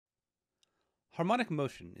Harmonic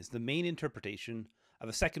motion is the main interpretation of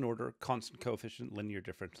a second-order constant coefficient linear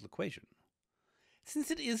differential equation. Since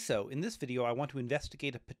it is so, in this video I want to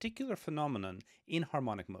investigate a particular phenomenon in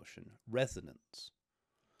harmonic motion, resonance.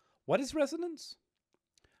 What is resonance?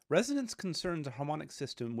 Resonance concerns a harmonic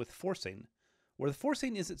system with forcing, where the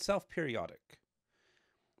forcing is itself periodic.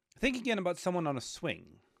 Think again about someone on a swing.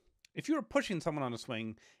 If you are pushing someone on a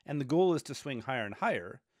swing and the goal is to swing higher and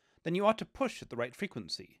higher, then you ought to push at the right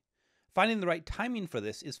frequency. Finding the right timing for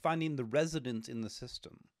this is finding the resonance in the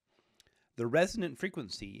system. The resonant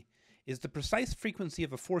frequency is the precise frequency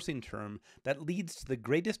of a forcing term that leads to the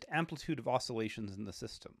greatest amplitude of oscillations in the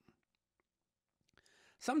system.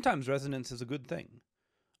 Sometimes resonance is a good thing.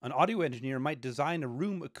 An audio engineer might design a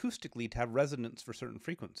room acoustically to have resonance for certain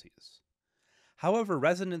frequencies. However,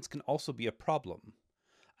 resonance can also be a problem.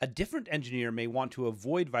 A different engineer may want to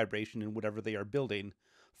avoid vibration in whatever they are building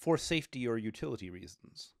for safety or utility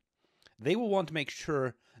reasons. They will want to make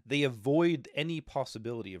sure they avoid any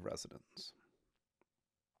possibility of resonance.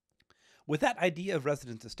 With that idea of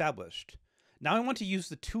resonance established, now I want to use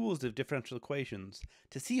the tools of differential equations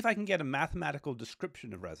to see if I can get a mathematical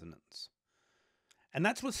description of resonance. And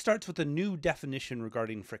that's what starts with a new definition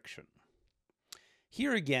regarding friction.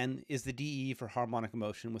 Here again is the dE for harmonic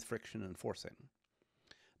motion with friction and forcing.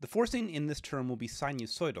 The forcing in this term will be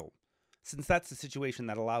sinusoidal, since that's the situation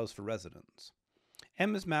that allows for resonance.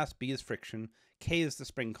 M is mass, B is friction, K is the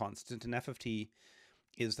spring constant, and F of t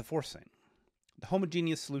is the forcing. The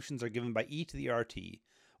homogeneous solutions are given by e to the RT,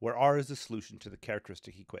 where R is the solution to the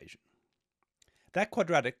characteristic equation. That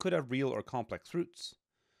quadratic could have real or complex roots.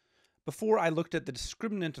 Before I looked at the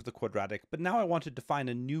discriminant of the quadratic, but now I want to define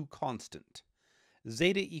a new constant.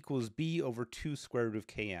 Zeta equals b over 2 square root of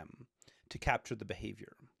km to capture the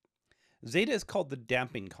behavior. Zeta is called the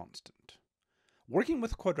damping constant. Working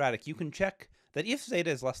with a quadratic, you can check that if zeta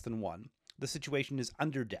is less than 1, the situation is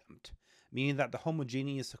underdamped, meaning that the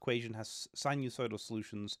homogeneous equation has sinusoidal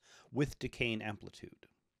solutions with decaying amplitude.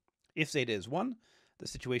 If zeta is 1, the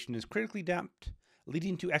situation is critically damped,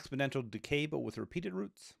 leading to exponential decay but with repeated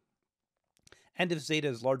roots. And if zeta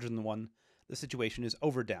is larger than 1, the situation is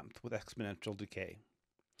overdamped with exponential decay.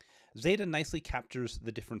 Zeta nicely captures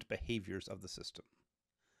the different behaviors of the system.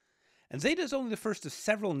 And zeta is only the first of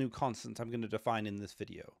several new constants I'm going to define in this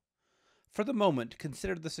video. For the moment,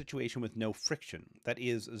 consider the situation with no friction, that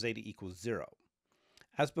is, zeta equals 0.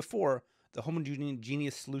 As before, the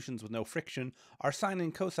homogeneous solutions with no friction are sine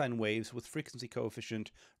and cosine waves with frequency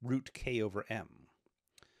coefficient root k over m.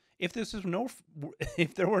 If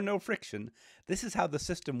there were no friction, this is how the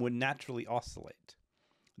system would naturally oscillate.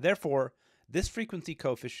 Therefore, this frequency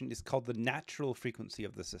coefficient is called the natural frequency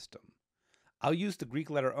of the system. I'll use the Greek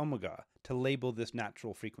letter omega to label this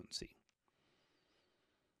natural frequency.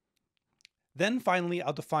 Then finally,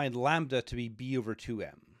 I'll define lambda to be b over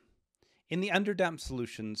 2m. In the underdamped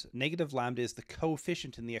solutions, negative lambda is the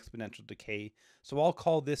coefficient in the exponential decay, so I'll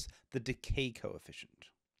call this the decay coefficient.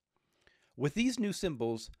 With these new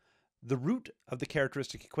symbols, the root of the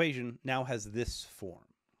characteristic equation now has this form.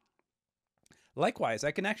 Likewise,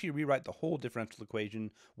 I can actually rewrite the whole differential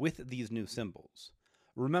equation with these new symbols.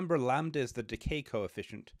 Remember, lambda is the decay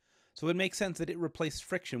coefficient, so it makes sense that it replaced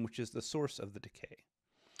friction, which is the source of the decay.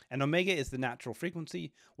 And omega is the natural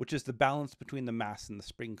frequency, which is the balance between the mass and the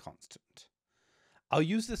spring constant. I'll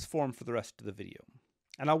use this form for the rest of the video,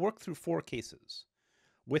 and I'll work through 4 cases: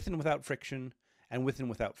 with and without friction, and with and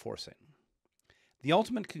without forcing. The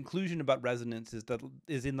ultimate conclusion about resonance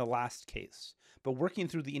is in the last case, but working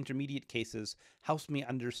through the intermediate cases helps me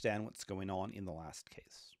understand what's going on in the last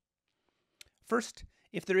case. First,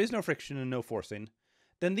 if there is no friction and no forcing,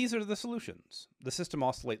 then these are the solutions. The system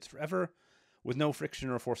oscillates forever, with no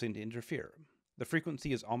friction or forcing to interfere. The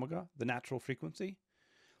frequency is omega, the natural frequency.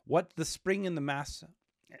 What the spring and the mass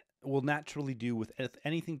will naturally do with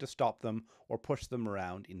anything to stop them or push them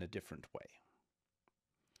around in a different way.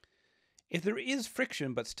 If there is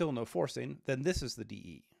friction but still no forcing, then this is the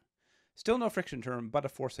dE. Still no friction term, but a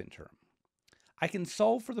forcing term. I can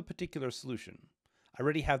solve for the particular solution. I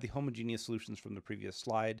already have the homogeneous solutions from the previous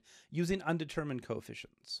slide using undetermined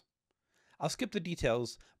coefficients. I'll skip the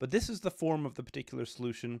details, but this is the form of the particular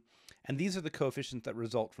solution, and these are the coefficients that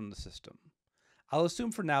result from the system. I'll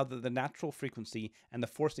assume for now that the natural frequency and the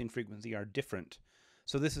forcing frequency are different,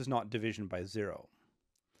 so this is not division by 0.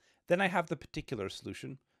 Then I have the particular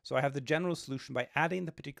solution, so I have the general solution by adding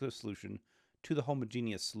the particular solution to the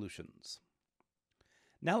homogeneous solutions.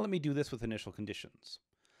 Now let me do this with initial conditions.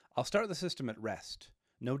 I'll start the system at rest,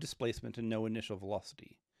 no displacement and no initial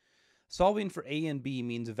velocity. Solving for a and b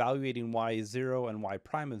means evaluating y is 0 and y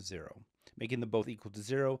prime is 0, making them both equal to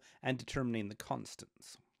 0 and determining the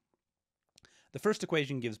constants. The first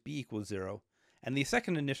equation gives b equals 0, and the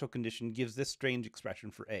second initial condition gives this strange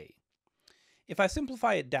expression for a. If I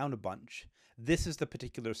simplify it down a bunch, this is the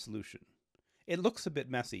particular solution. It looks a bit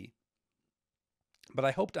messy, but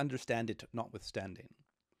I hope to understand it notwithstanding.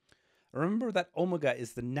 Remember that omega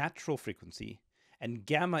is the natural frequency, and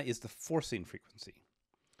gamma is the forcing frequency.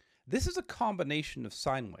 This is a combination of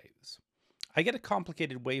sine waves. I get a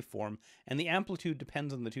complicated waveform, and the amplitude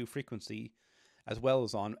depends on the two frequencies, as well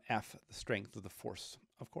as on F, the strength of the force,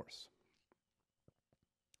 of course.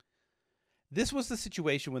 This was the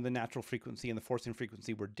situation when the natural frequency and the forcing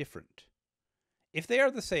frequency were different. If they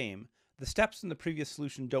are the same, the steps in the previous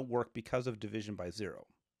solution don't work because of division by 0.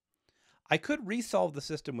 I could resolve the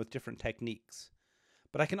system with different techniques,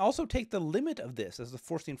 but I can also take the limit of this as the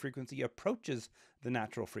forcing frequency approaches the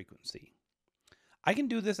natural frequency. I can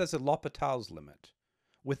do this as a L'Hopital's limit,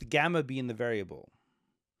 with gamma being the variable.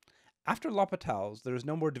 After L'Hopital's, there is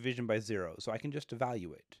no more division by 0, so I can just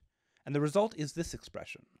evaluate. And the result is this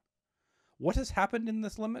expression. What has happened in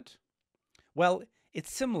this limit? Well,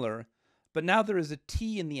 it's similar, but now there is a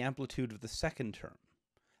t in the amplitude of the second term.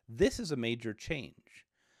 This is a major change.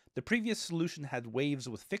 The previous solution had waves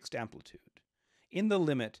with fixed amplitude. In the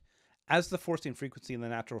limit, as the forcing frequency and the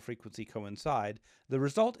natural frequency coincide, the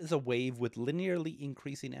result is a wave with linearly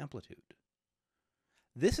increasing amplitude.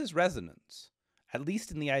 This is resonance, at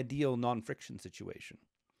least in the ideal non-friction situation.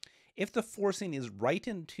 If the forcing is right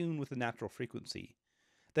in tune with the natural frequency,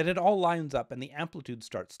 then it all lines up and the amplitude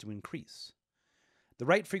starts to increase. The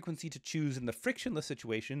right frequency to choose in the frictionless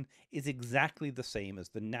situation is exactly the same as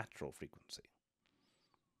the natural frequency.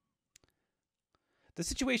 The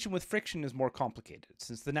situation with friction is more complicated,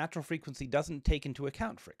 since the natural frequency doesn't take into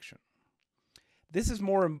account friction. This is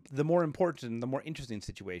the more important and the more interesting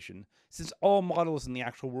situation, since all models in the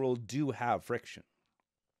actual world do have friction.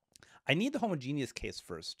 I need the homogeneous case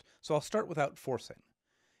first, so I'll start without forcing.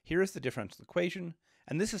 Here is the differential equation,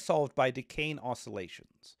 and this is solved by decaying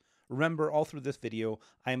oscillations. Remember, all through this video,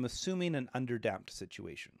 I am assuming an underdamped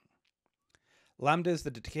situation. Lambda is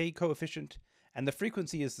the decay coefficient, and the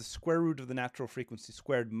frequency is the square root of the natural frequency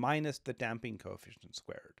squared minus the damping coefficient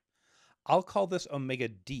squared. I'll call this omega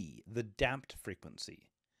d, the damped frequency.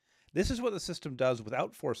 This is what the system does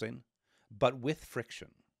without forcing, but with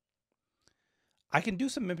friction. I can do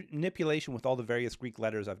some manipulation with all the various Greek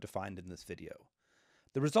letters I've defined in this video.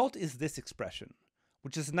 The result is this expression,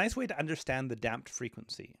 which is a nice way to understand the damped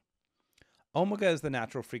frequency. Omega is the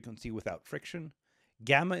natural frequency without friction.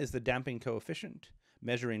 Gamma is the damping coefficient,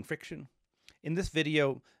 measuring friction. In this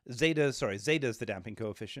video, zeta is the damping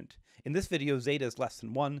coefficient. In this video, zeta is less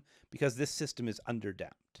than 1 because this system is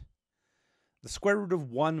underdamped. The square root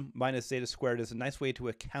of 1 minus zeta squared is a nice way to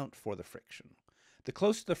account for the friction. The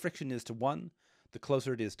closer the friction is to 1, the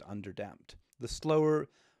closer it is to underdamped. This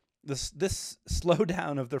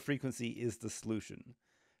slowdown of the frequency is the solution.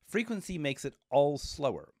 Frequency makes it all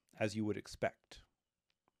slower, as you would expect.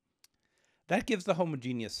 That gives the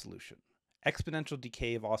homogeneous solution. Exponential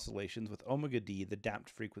decay of oscillations with omega d, the damped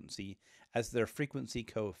frequency, as their frequency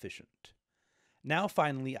coefficient. Now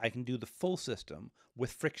finally I can do the full system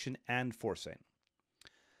with friction and forcing.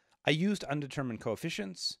 I used undetermined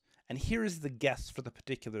coefficients, and here is the guess for the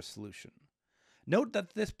particular solution. Note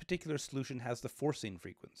that this particular solution has the forcing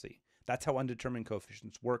frequency. That's how undetermined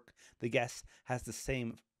coefficients work. The guess has the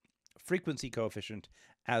same frequency coefficient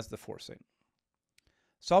as the forcing.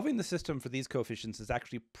 Solving the system for these coefficients is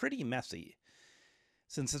actually pretty messy,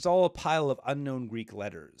 since it's all a pile of unknown Greek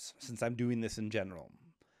letters, since I'm doing this in general.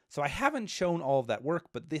 So I haven't shown all of that work,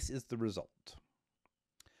 but this is the result.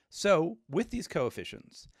 So, with these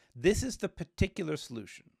coefficients, this is the particular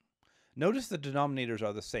solution. Notice the denominators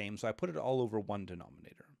are the same, so I put it all over one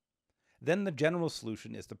denominator. Then the general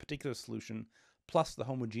solution is the particular solution plus the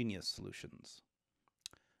homogeneous solutions.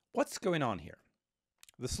 What's going on here?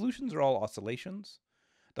 The solutions are all oscillations.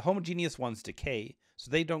 The homogeneous ones decay, so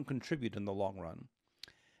they don't contribute in the long run.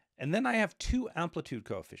 And then I have two amplitude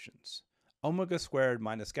coefficients, omega squared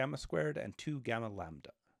minus gamma squared and 2 gamma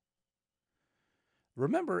lambda.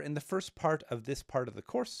 Remember, in the first part of this part of the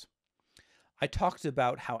course, I talked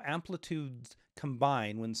about how amplitudes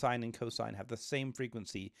combine when sine and cosine have the same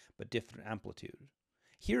frequency but different amplitude.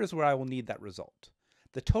 Here is where I will need that result.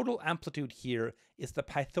 The total amplitude here is the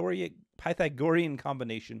Pythagorean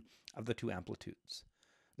combination of the two amplitudes,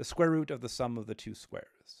 the square root of the sum of the two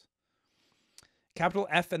squares. Capital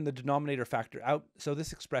F and the denominator factor out, so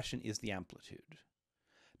this expression is the amplitude.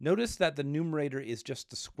 Notice that the numerator is just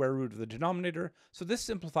the square root of the denominator, so this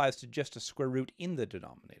simplifies to just a square root in the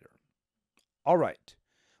denominator. All right,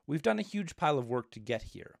 we've done a huge pile of work to get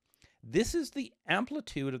here. This is the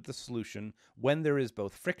amplitude of the solution when there is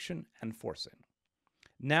both friction and forcing.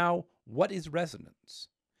 Now, what is resonance?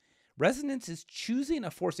 Resonance is choosing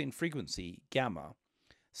a forcing frequency, gamma,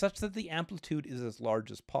 such that the amplitude is as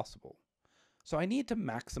large as possible. So I need to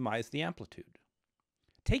maximize the amplitude.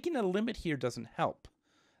 Taking a limit here doesn't help.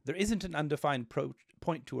 There isn't an undefined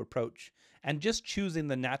point to approach, and just choosing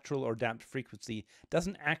the natural or damped frequency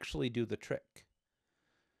doesn't actually do the trick.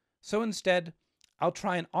 So instead, I'll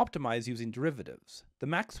try and optimize using derivatives. The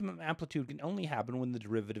maximum amplitude can only happen when the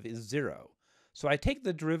derivative is 0. So I take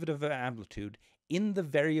the derivative of amplitude in the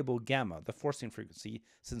variable gamma, the forcing frequency,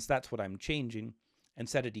 since that's what I'm changing, and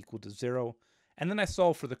set it equal to 0, and then I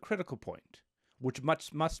solve for the critical point, which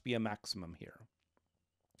must be a maximum here.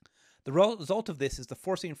 The result of this is the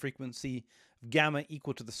forcing frequency of gamma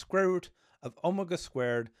equal to the square root of omega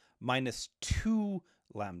squared minus 2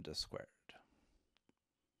 lambda squared.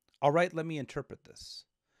 All right, let me interpret this.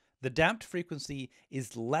 The damped frequency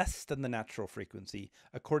is less than the natural frequency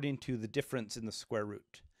according to the difference in the square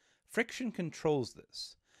root. Friction controls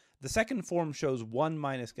this. The second form shows 1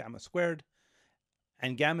 minus gamma squared,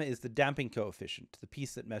 and gamma is the damping coefficient, the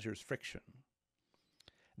piece that measures friction.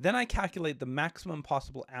 Then I calculate the maximum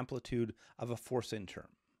possible amplitude of a forcing term.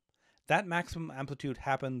 That maximum amplitude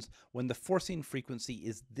happens when the forcing frequency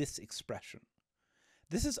is this expression.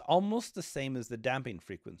 This is almost the same as the damping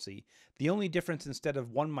frequency. The only difference, instead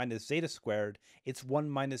of 1 minus zeta squared, it's 1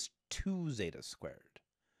 minus 2 zeta squared.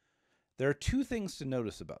 There are two things to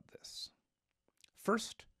notice about this.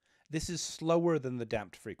 First, this is slower than the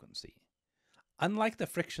damped frequency. Unlike the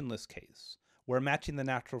frictionless case, where matching the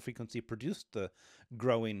natural frequency produced the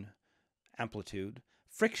growing amplitude,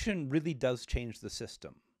 friction really does change the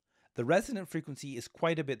system. The resonant frequency is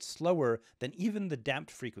quite a bit slower than even the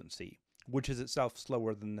damped frequency, which is itself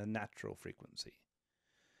slower than the natural frequency.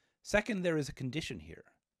 Second, there is a condition here.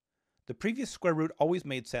 The previous square root always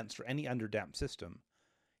made sense for any underdamped system.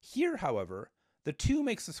 Here, however, the 2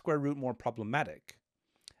 makes the square root more problematic.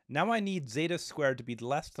 Now I need zeta squared to be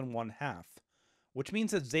less than 1/2, which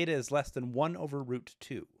means that zeta is less than 1 over root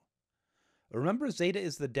 2. Remember, zeta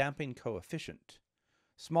is the damping coefficient.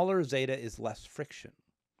 Smaller zeta is less friction.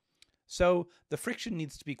 So the friction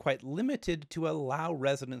needs to be quite limited to allow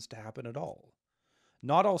resonance to happen at all.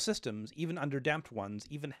 Not all systems, even underdamped ones,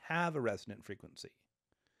 even have a resonant frequency.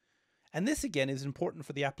 And this again is important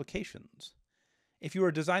for the applications. If you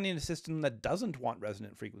are designing a system that doesn't want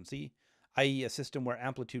resonant frequency, i.e. a system where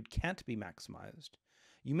amplitude can't be maximized,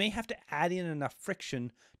 you may have to add in enough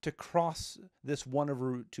friction to cross this 1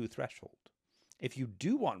 over root 2 threshold. If you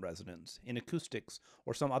do want resonance in acoustics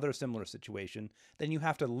or some other similar situation, then you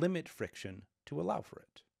have to limit friction to allow for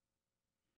it.